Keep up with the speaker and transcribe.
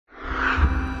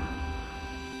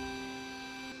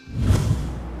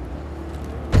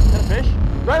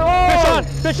on,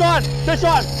 fish on, fish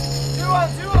on. Two on,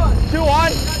 two on. Two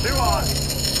on? Two on.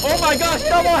 Oh my gosh,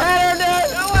 double header,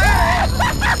 dude!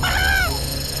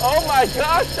 Oh my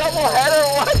gosh, double header,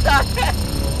 what the heck?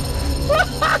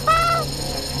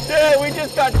 Dude, we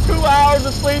just got 2 hours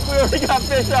of sleep. We already got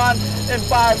fish on in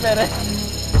 5 minute.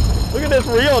 Look at this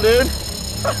reel, dude.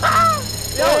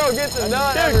 Yo, get the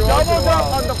nut. Dude, doubled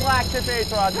up on the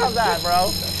BlacktipH rod. How's that,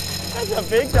 bro? That's a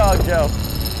big dog, Joe.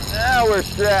 Now we're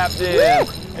strapped in.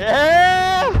 Woo!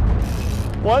 Yeah!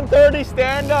 130,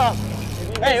 stand up.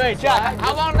 Hey, wait, Jack,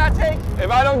 how long did that take?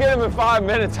 If I don't get him in 5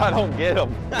 minutes, I don't get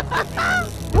him.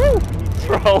 Woo!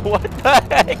 Bro, what the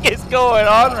heck is going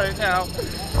on right now?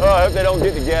 Oh, I hope they don't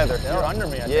get together. You're under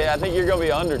me, I think. Yeah, I think you're going to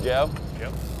be under, Joe.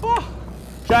 Yep. Oh.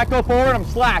 Jack, go forward. I'm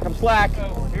slack. I'm slack.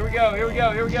 Oh, here we go. Here we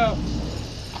go. Here we go.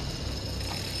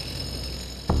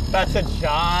 That's a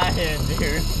giant,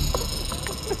 dude.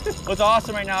 What's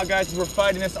awesome right now, guys, is we're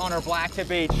fighting this on our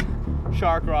BlacktipH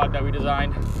shark rod that we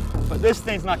designed. But this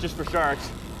thing's not just for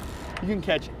sharks. You can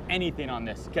catch anything on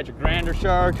this. Catch a grander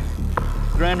shark,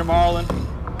 grander marlin,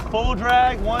 full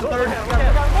drag, 130. Oh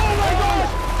my gosh!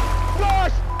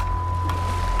 Gosh!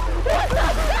 What the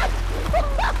heck?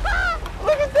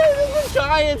 Look at this, this is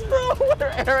giants, bro.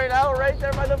 They're airing out right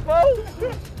there by the boat.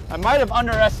 I might have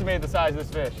underestimated the size of this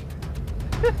fish.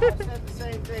 I said the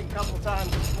same thing a couple times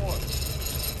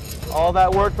before. All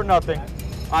that work for nothing.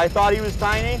 I thought he was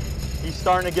tiny. He's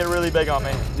starting to get really big on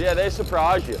me. Yeah, they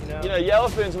surprise you. You know,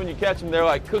 yellowfins, when you catch them, they're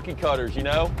like cookie cutters, you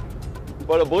know?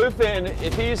 But a bluefin,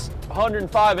 if he's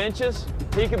 105 inches,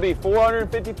 he could be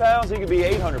 450 pounds, he could be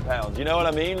 800 pounds. You know what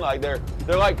I mean? Like they're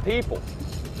like people.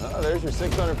 Oh, there's your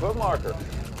 600-foot marker.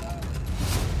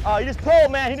 Oh, he just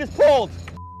pulled, man. He just pulled.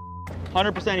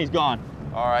 100% he's gone.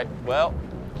 All right, well.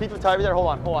 Keep it tight there. Hold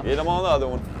on, hold on. Get him on the other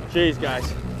one. Jeez,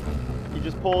 guys. He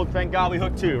just pulled. Thank God we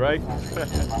hooked two, right? I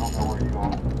don't know where you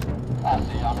are. I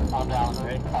see, I'm down.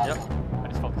 Yep. I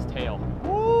just felt his tail.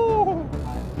 Woo!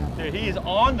 Dude, he is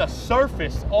on the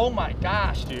surface. Oh my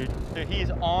gosh, dude. Dude, he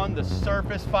is on the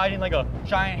surface fighting like a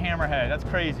giant hammerhead. That's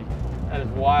crazy. That is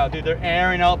wild, dude. They're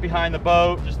airing out behind the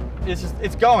boat.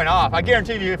 It's going off. I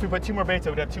guarantee you, if we put 2 more baits, I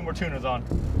would have 2 more tunas on.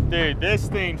 Dude, this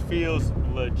thing feels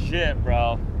legit,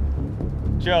 bro.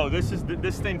 Joe, this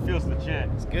thing feels legit.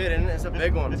 It's good, isn't it? It's a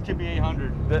big one. This could be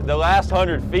 800. The last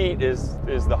 100 feet is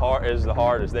the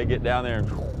hardest. They get down there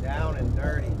and down and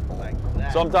dirty like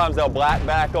that. Sometimes they'll black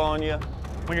back on you.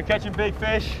 When you're catching big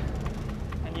fish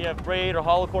and you have braid or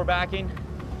hollow core backing,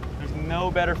 there's no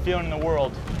better feeling in the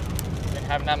world than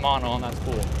having that mono on that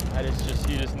spool. That is just,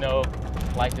 you just know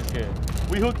life is good.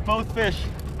 We hooked both fish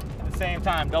at the same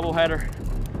time, double header.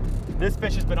 This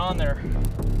fish has been on there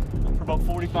for about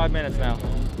 45 minutes now.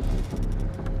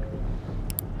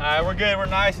 All right, we're good. We're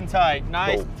nice and tight.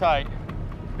 Nice and tight.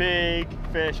 Big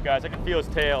fish, guys. I can feel his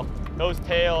tail. Those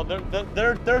tail,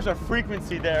 there's a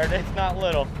frequency there. It's not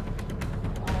little.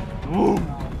 Woo,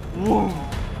 woo.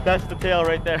 That's the tail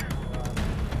right there.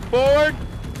 Forward,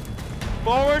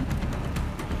 forward.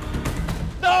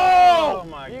 No! Oh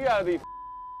my! You gotta be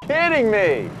kidding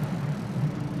me!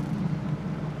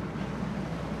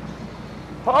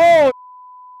 Oh!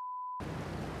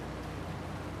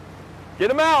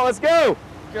 Get him out! Let's go!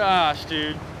 Gosh,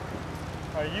 dude.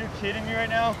 Are you kidding me right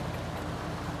now?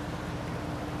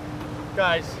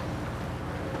 Guys,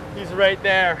 he's right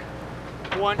there.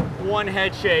 One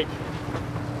head shake,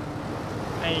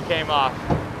 and he came off.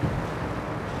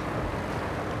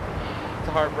 It's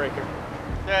a heartbreaker.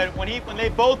 Dude, when they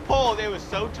both pulled, it was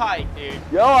so tight, dude.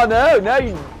 Yo, I know. Now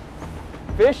you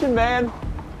fishing, man.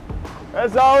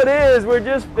 That's all it is.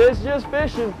 It's just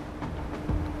fishing.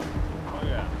 Oh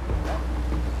yeah.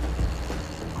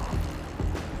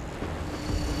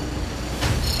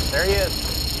 There he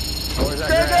is. Oh, where's that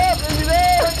Stand grab? up, is he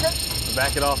there?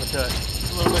 Back it off a touch.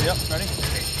 A little bit, yep, ready?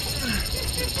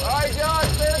 All right, Josh,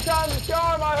 third time to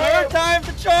charm, I Third hope. time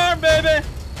to charm, baby.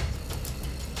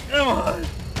 Come on.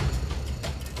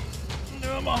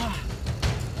 Come on.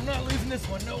 I'm not losing this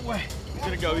one, no way. He's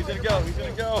gonna go, he's gonna go, he's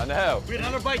gonna go. I know. We had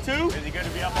another bite too? Is he going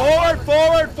to be up? Forward,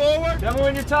 forward, forward. Tell me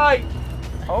when you're tight.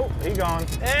 Oh, he's gone.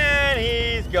 And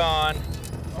he's gone.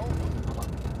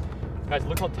 Guys,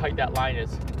 look how tight that line is.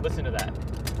 Listen to that.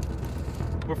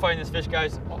 We're fighting this fish,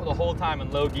 guys, the whole time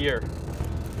in low gear.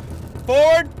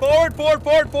 Forward, forward, forward,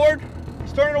 forward, forward.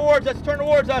 He's turning towards us, turning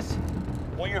towards us.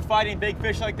 When you're fighting big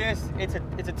fish like this, it's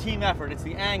a team effort. It's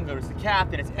the angler, it's the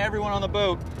captain, it's everyone on the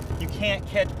boat. You can't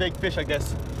catch big fish like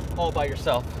this all by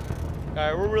yourself. All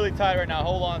right, we're really tight right now.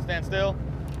 Hold on, stand still.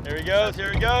 Here he goes,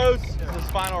 here he goes. This is his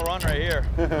final run right here.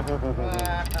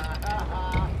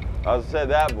 I've said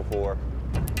that before.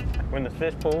 When the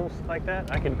fish pulls like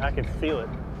that, I can feel it.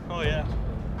 Oh yeah.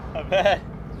 I bet.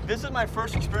 This is my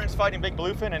first experience fighting big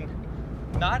bluefin, and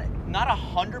not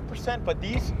 100%, but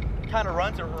these kind of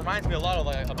runs, it reminds me a lot of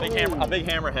like a big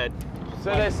hammerhead.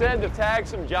 So they said to tag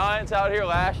some giants out here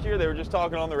last year. They were just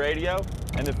talking on the radio,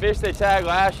 and the fish they tagged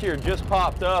last year just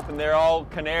popped up, and they're all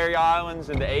Canary Islands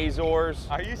and the Azores.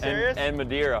 Are you serious? And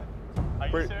Madeira. Are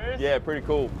you serious? Yeah, pretty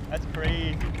cool. That's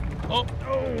crazy. Oh,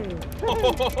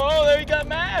 there he got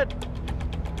mad.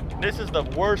 This is the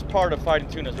worst part of fighting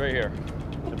tunas right here.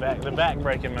 The back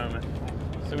breaking moment.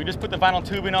 So we just put the vinyl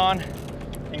tubing on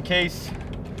in case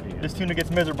this tuna gets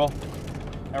miserable.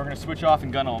 And we're gonna switch off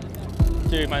and gun home.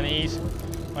 Dude, my knees,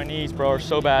 bro, are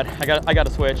so bad. I got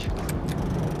to switch.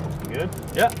 Good?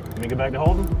 Yeah. Let me get back to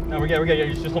holding? No, we're good.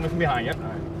 You just hold me from behind, yep. All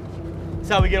right. That's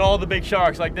how we get all the big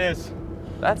sharks like this.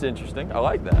 That's interesting. I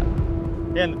like that.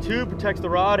 Yeah, and the tube protects the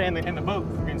rod and the boat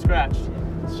from getting scratched.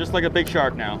 It's just like a big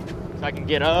shark now. So I can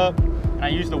get up, and I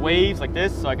use the waves like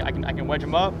this, so I can wedge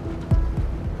them up.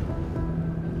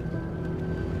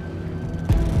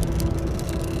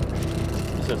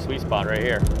 This is a sweet spot right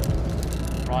here.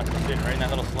 Rod's sitting right in that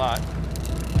little slot.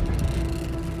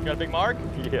 You got a big mark?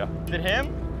 Yeah. Is it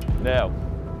him? No.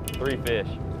 3 fish.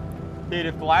 Dude,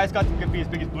 if Goliaths got to be as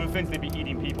big as bluefins, they'd be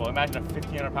eating people. Imagine a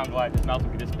 1,500-pound Goliath. His mouth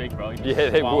would be this big, bro. He'd Yeah,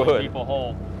 they swallow would. people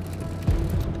whole.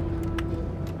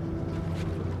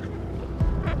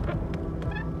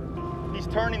 He's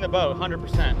turning the boat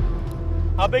 100%.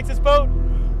 How big's this boat?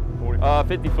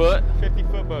 50 foot.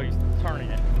 50-foot boat. He's turning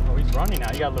it. Oh, he's running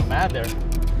now. He got a little mad there.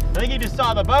 I think he just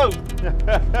saw the boat.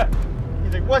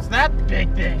 He's like, what's that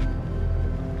big thing?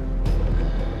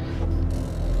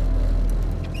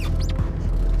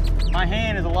 My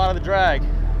hand is a lot of the drag.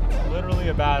 It's literally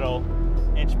a battle,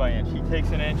 inch by inch. He takes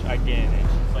an inch, I gain an inch.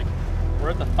 It's like, we're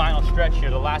at the final stretch here,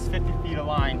 the last 50 feet of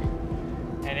line,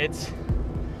 and it's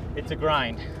a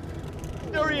grind.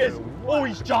 There he is. Oh,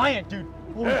 he's giant, dude.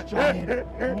 Oh, he's giant.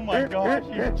 Oh my gosh,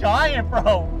 he's giant,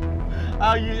 bro.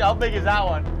 How big is that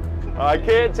one? I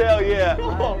can't tell yet.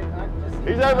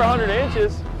 He's over 100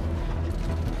 inches.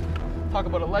 Talk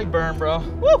about a leg burn, bro.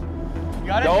 Woo! You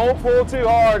got it? Don't pull too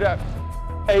hard.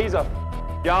 Hey, he's a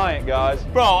giant, guys.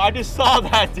 Bro, I just saw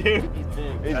that, dude.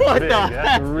 He's big. What That's big. the heck?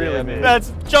 That's really big.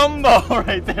 That's jumbo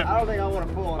right there. I don't think I want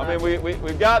to pull on I mean,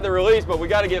 we've got the release, but we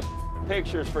got to get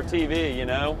pictures for TV, you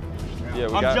know? Yeah,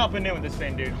 I'm jumping in with this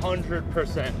thing, dude,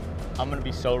 100%. I'm gonna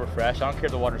be so refreshed. I don't care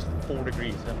if the water's 4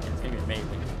 degrees. It's gonna be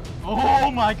amazing.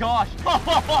 Oh my gosh.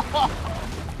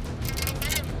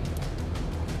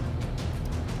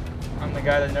 I'm the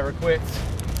guy that never quits.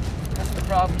 That's the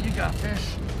problem. You got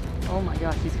fish. Oh my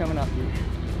gosh, he's coming up, dude.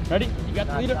 Ready? You got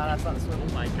the leader? No, that's not a swim.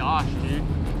 Oh my gosh, dude.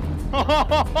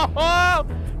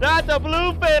 That's a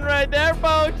bluefin right there,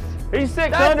 folks. He's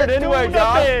 600 anyway,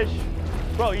 Josh. Fish.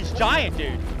 Bro, he's giant,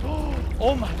 dude.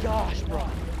 Oh my gosh, bro.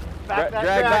 Drag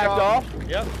back off.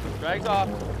 Yep, drags off.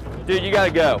 Dude, you got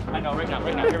to go. I know, right now,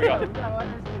 here we go.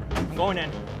 I'm going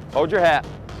in. Hold your hat.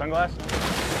 Sunglasses?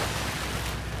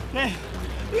 Hey,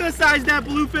 look at the size of that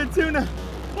bluefin tuna.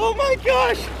 Oh my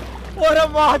gosh, what a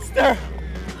monster.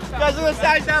 Guys, look at the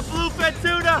size of that bluefin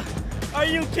tuna. Are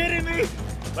you kidding me?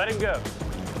 Let him go.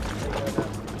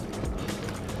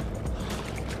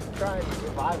 Trying to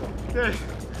survive him. Dude,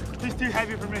 he's too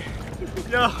heavy for me.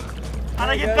 Yo, how'd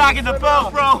I get back in the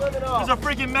boat, bro? There's a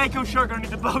freaking mako shark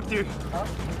underneath the boat, dude.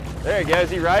 There he goes.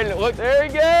 He riding it. Look, there he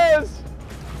goes.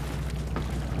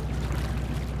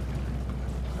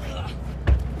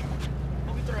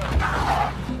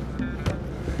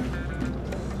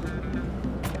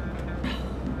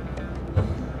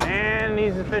 And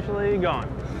he's officially gone.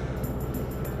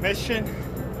 Mission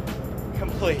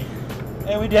complete.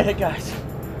 And we did it, guys.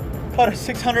 Caught a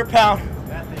 600-pound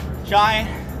giant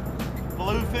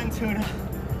bluefin tuna.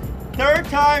 3rd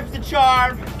time's the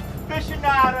charm.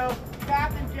 Afishionado,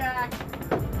 Captain Jack,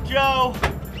 Joe,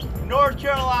 North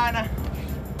Carolina.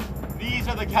 These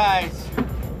are the guys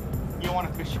you want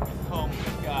to fish with. Oh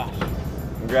my gosh.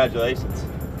 Congratulations.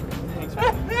 Thanks,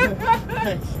 man.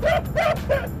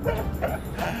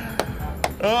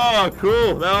 Oh,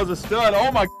 cool. That was a stud.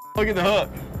 Oh my, look at the hook.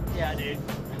 Yeah, dude.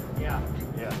 Yeah.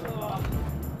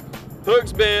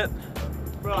 Hook's bent.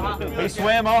 Bro, He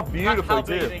swam off beautifully how big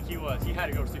do you too. think he was? He had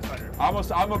to go to 600. I'm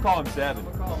gonna call him 7.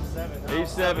 We'll call him 7.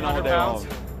 He's 7 all 700 day long.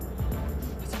 pounds.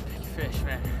 That's a big fish,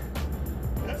 man.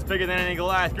 It's bigger than any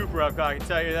Goliath grouper I've caught, I can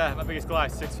tell you that. My biggest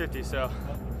Goliath, 650, so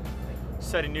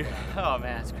setting new. Oh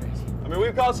man, that's crazy. I mean,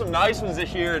 we've caught some nice ones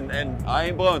this year, and I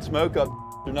ain't blowing smoke up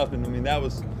or nothing. I mean, that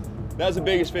was the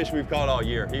biggest fish we've caught all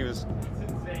year. He was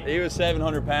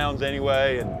 700 pounds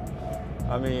anyway, and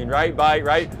I mean, right bite,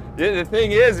 right. The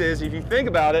thing is if you think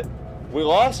about it, we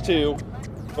lost 2,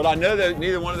 but I know that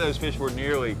neither one of those fish were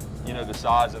nearly you know, the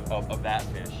size of that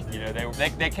fish. You know,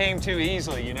 they came too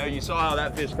easily. You know, you saw how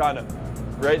that fish kind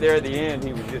of right there at the end,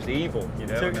 he was just evil. You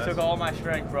know, took all my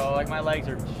strength, bro. Like my legs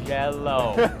are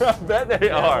jello. I bet they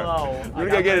are. You wanna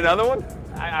go get another one?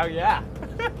 Yeah.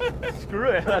 Screw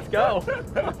it. Let's go.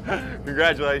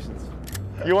 Congratulations.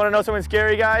 You want to know something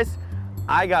scary, guys?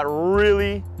 I got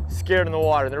really scared in the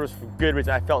water. There was good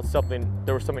reason. I felt something.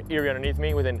 There was something eerie underneath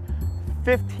me. Within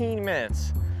 15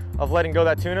 minutes of letting go of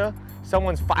that tuna,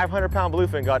 someone's 500-pound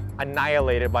bluefin got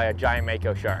annihilated by a giant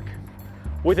mako shark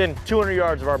within 200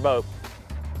 yards of our boat.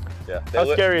 Yeah.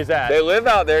 How scary is that? They live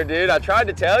out there, dude. I tried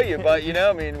to tell you, but you know,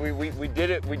 I mean, we did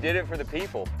it. We did it for the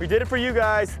people. We did it for you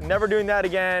guys. Never doing that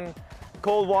again.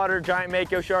 Cold water, giant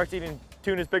mako sharks eating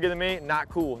tunas bigger than me. Not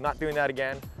cool. Not doing that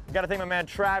again. Gotta thank my man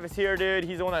Travis here, dude.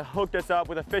 He's the one that hooked us up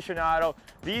with Afishionado.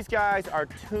 These guys are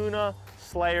tuna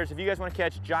slayers. If you guys want to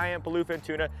catch giant bluefin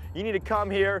tuna, you need to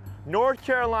come here. North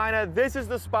Carolina, this is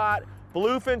the spot.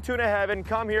 Bluefin tuna heaven.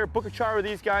 Come here, book a charter with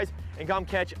these guys, and come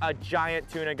catch a giant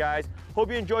tuna, guys.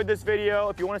 Hope you enjoyed this video.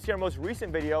 If you want to see our most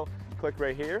recent video, click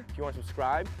right here. If you want to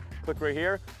subscribe, click right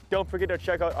here. Don't forget to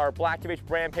check out our BlacktipH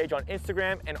brand page on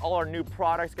Instagram and all our new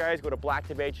products, guys. Go to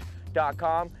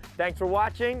BlacktipH.com. Thanks for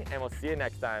watching, and we'll see you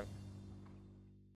next time.